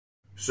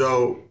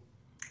So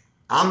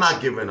I'm not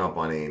giving up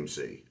on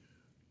AMC.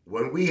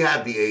 When we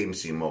have the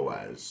AMC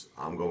Moaz,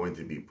 I'm going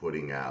to be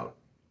putting out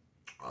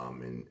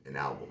an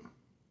album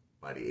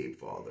by the Ape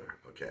Father,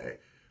 okay?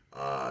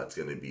 It's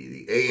going to be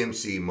the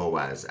AMC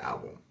Moaz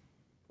album.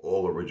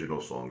 All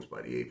original songs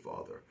by the Ape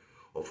Father.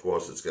 Of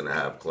course, it's going to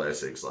have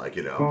classics like,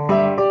 you know,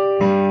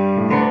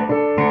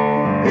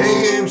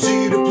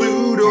 AMC to Pluto,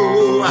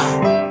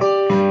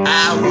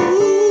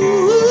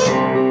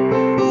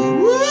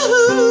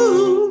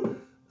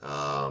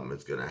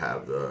 it's going to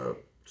have the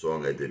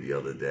song I did the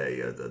other day,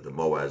 the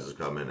Moaz is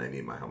coming, I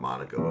need my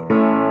harmonica.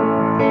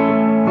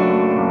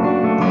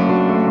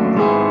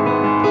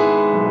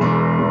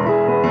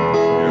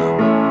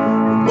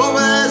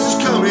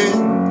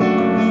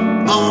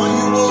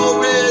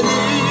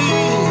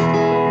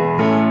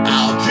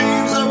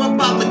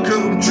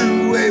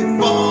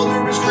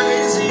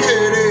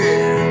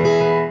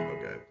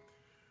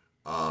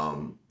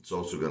 It's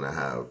also going to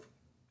have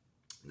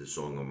the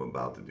song I'm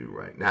about to do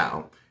right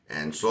now.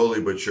 And slowly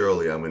but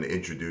surely, I'm going to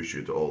introduce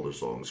you to all the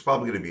songs. It's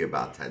probably going to be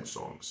about 10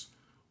 songs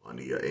on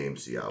the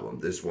AMC album.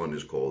 This one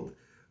is called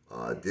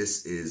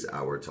This Is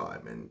Our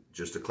Time. And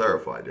just to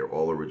clarify, they're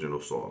all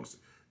original songs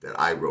that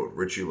I wrote,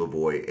 Richie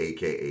Lavoie,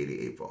 a.k.a.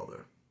 the Ape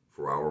Father,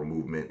 for our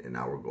movement and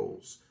our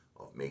goals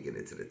of making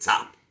it to the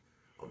top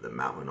of the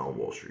mountain on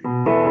Wall Street.